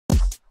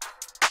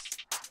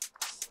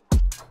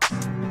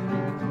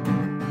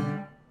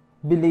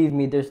Believe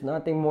me, there's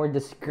nothing more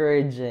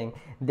discouraging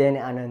than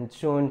an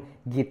untuned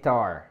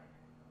guitar.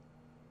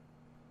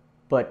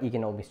 But you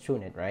can always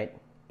tune it, right?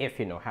 If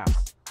you know how.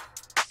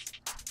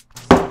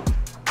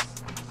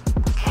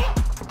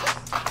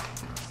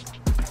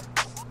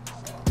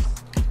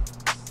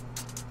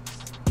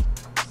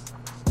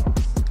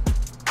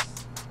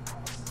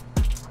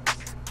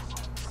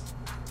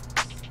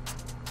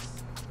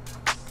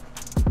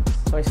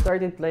 So I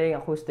started playing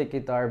acoustic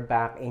guitar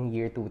back in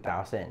year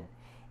 2000.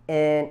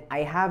 And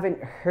I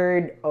haven't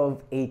heard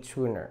of a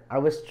tuner. I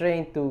was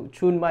trained to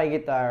tune my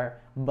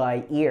guitar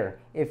by ear,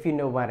 if you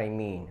know what I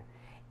mean.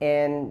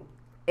 And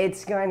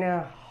it's kind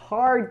of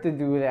hard to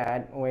do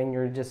that when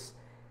you're just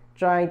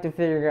trying to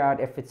figure out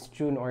if it's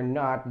tuned or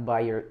not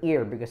by your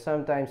ear, because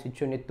sometimes you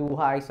tune it too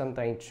high,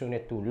 sometimes you tune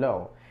it too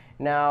low.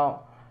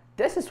 Now,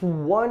 this is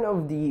one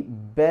of the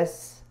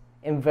best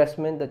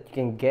investment that you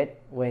can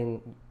get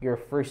when you're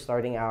first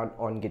starting out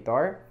on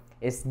guitar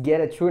is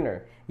get a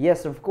tuner.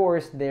 Yes, of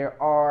course,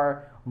 there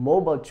are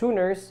mobile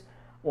tuners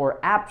or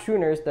app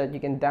tuners that you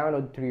can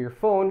download through your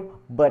phone,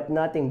 but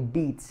nothing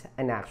beats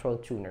an actual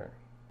tuner.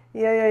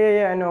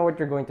 Yeah, I know what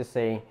you're going to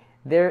say.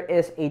 There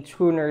is a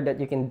tuner that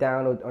you can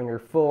download on your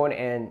phone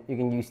and you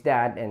can use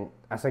that and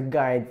as a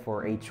guide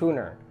for a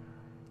tuner.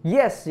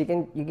 Yes, you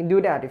can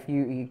do that if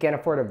you can't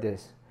afford of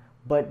this.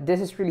 But this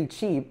is really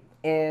cheap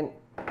and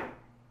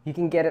you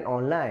can get it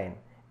online.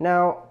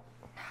 Now,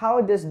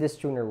 how does this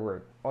tuner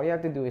work? All you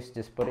have to do is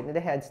just put it in the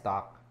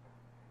headstock,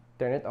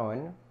 turn it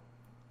on.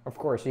 Of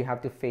course, you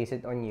have to face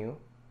it on you.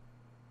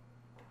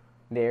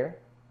 There.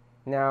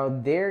 Now,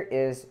 there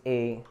is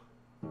a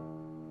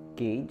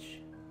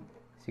gauge,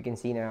 as you can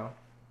see now.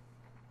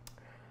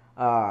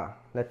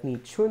 Let me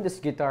tune this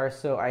guitar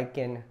so I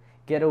can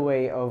get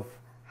away of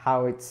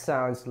how it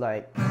sounds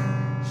like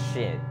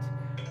shit.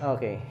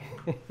 Okay.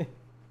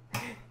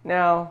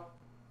 Now,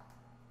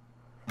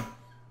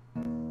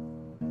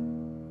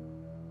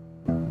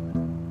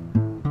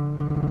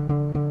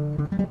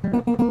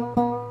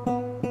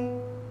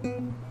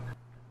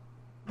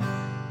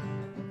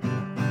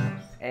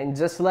 and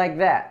just like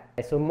that.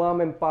 So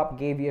mom and pop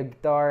gave you a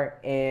guitar,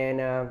 and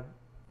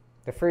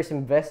the first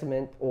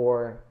investment,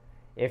 or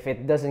if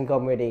it doesn't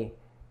come with a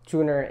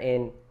tuner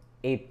and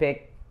a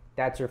pick,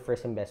 that's your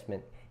first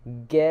investment.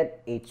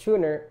 Get a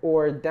tuner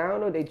or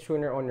download a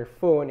tuner on your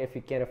phone if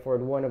you can't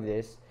afford one of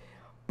this.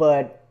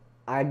 But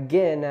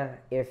again,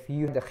 if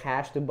you have the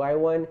cash to buy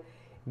one,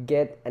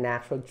 get an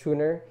actual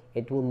tuner.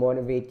 It will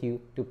motivate you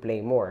to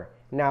play more.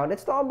 Now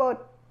let's talk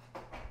about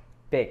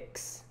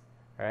picks.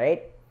 All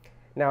right.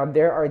 Now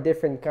there are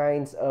different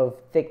kinds of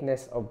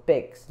thickness of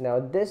picks. Now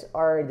these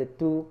are the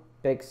two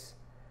picks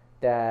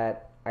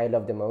that I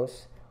love the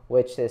most,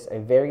 which is a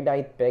very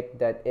light pick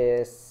that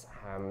is,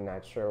 I'm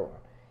not sure,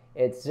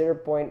 it's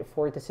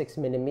 0.46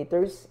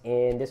 millimeters,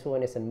 and this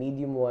one is a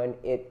medium one.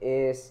 It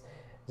is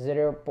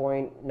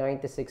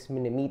 0.96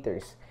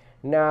 millimeters.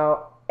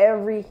 Now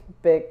every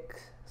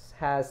pick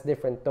has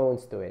different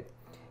tones to it.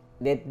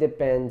 It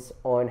depends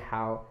on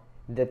how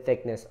the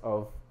thickness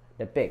of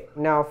the pick.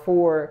 Now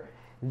for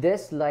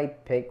this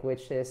light pick,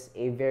 which is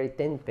a very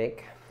thin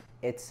pick,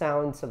 it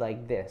sounds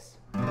like this.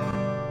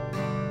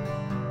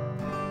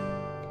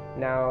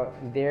 Now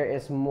there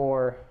is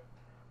more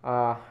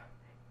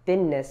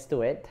thinness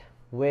to it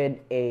with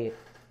a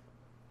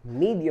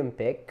medium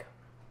pick.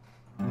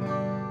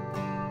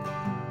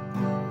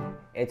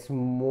 It's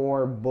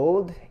more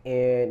bold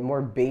and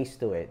more bass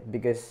to it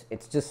because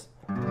it's just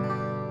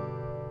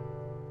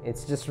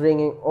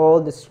ringing all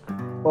the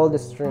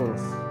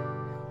strings.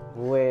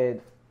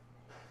 With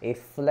a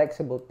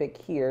flexible pick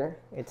here,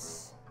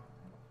 it's,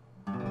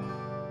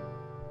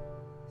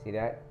 see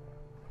that?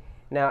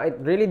 Now it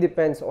really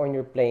depends on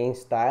your playing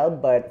style,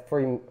 but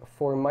for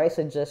my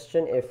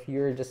suggestion, if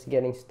you're just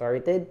getting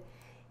started,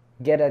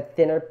 get a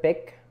thinner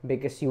pick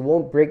because you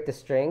won't break the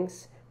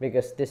strings,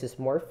 because this is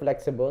more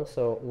flexible.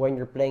 So when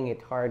you're playing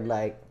it hard,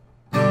 like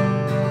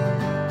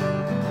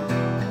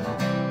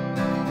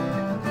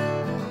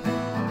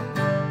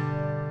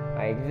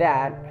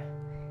that,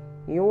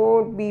 you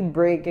won't be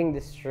breaking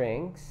the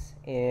strings,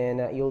 and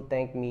you'll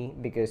thank me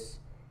because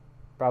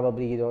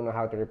probably you don't know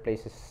how to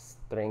replace the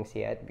strings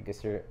yet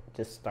because you're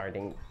just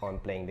starting on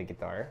playing the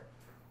guitar.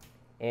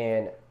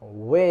 And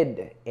with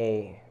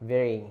a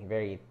very,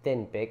 very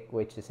thin pick,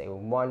 which is a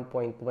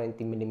 1.20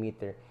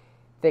 millimeter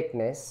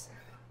thickness,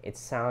 it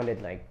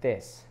sounded like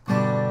this. You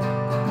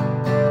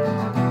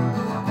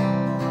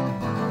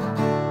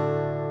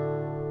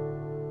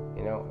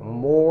know,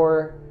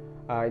 more,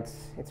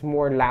 it's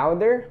more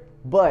louder,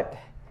 but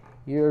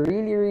you're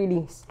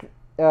really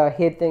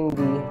hitting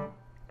the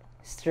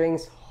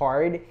strings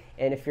hard,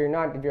 and if you're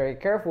not very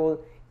careful,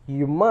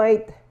 you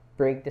might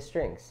break the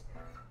strings.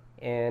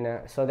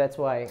 And so that's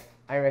why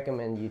I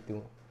recommend you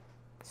to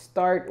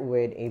start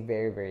with a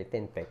very, very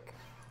thin pick.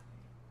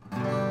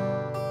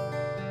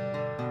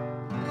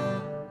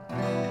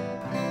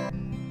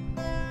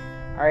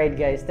 Alright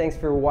guys, thanks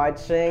for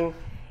watching,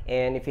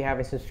 and if you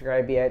haven't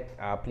subscribed yet,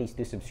 please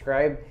do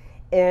subscribe.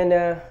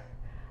 And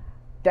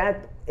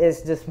that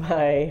is just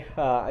my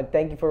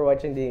thank you for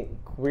watching the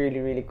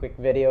really quick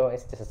video.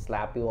 It's just a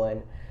slappy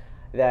one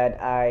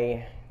that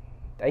I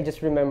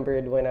just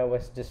remembered when I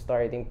was just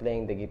starting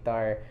playing the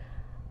guitar.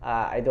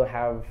 I don't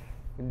have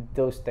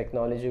those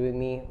technology with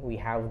me. We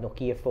have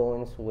Nokia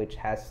phones which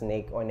has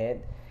Snake on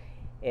it,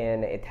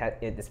 and it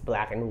is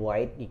black and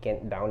white. You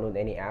can't download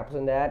any apps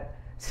on that.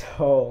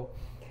 So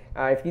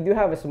if you do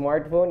have a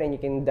smartphone and you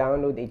can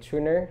download a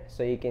tuner,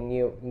 so you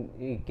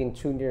can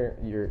tune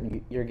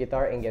your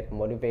guitar and get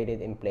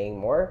motivated in playing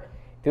more,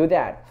 do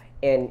that.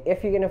 And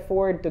if you can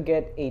afford to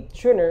get a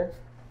tuner,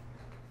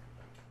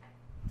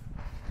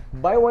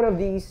 buy one of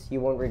these.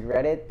 You won't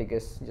regret it,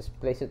 because just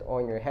place it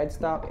on your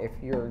headstock. If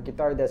your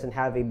guitar doesn't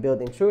have a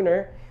built-in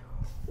tuner,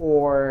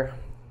 or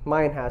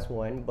mine has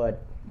one,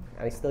 but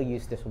I still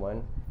use this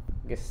one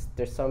because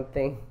there's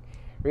something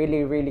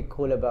really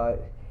cool about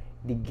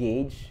the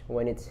gauge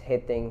when it's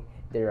hitting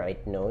the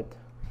right note.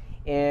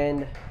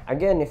 And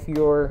again, if you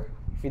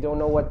don't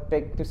know what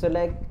pick to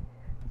select,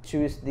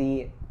 choose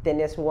the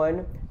thinnest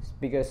one,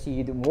 because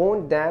you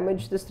won't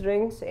damage the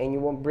strings and you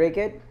won't break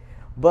it,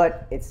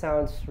 but it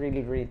sounds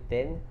really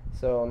thin.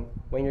 So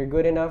when you're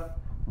good enough,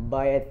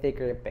 buy a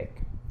thicker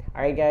pick.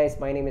 Alright guys,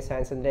 my name is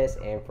Hans,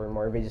 and for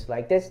more videos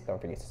like this, don't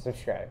forget to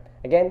subscribe.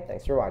 Again,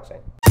 thanks for watching.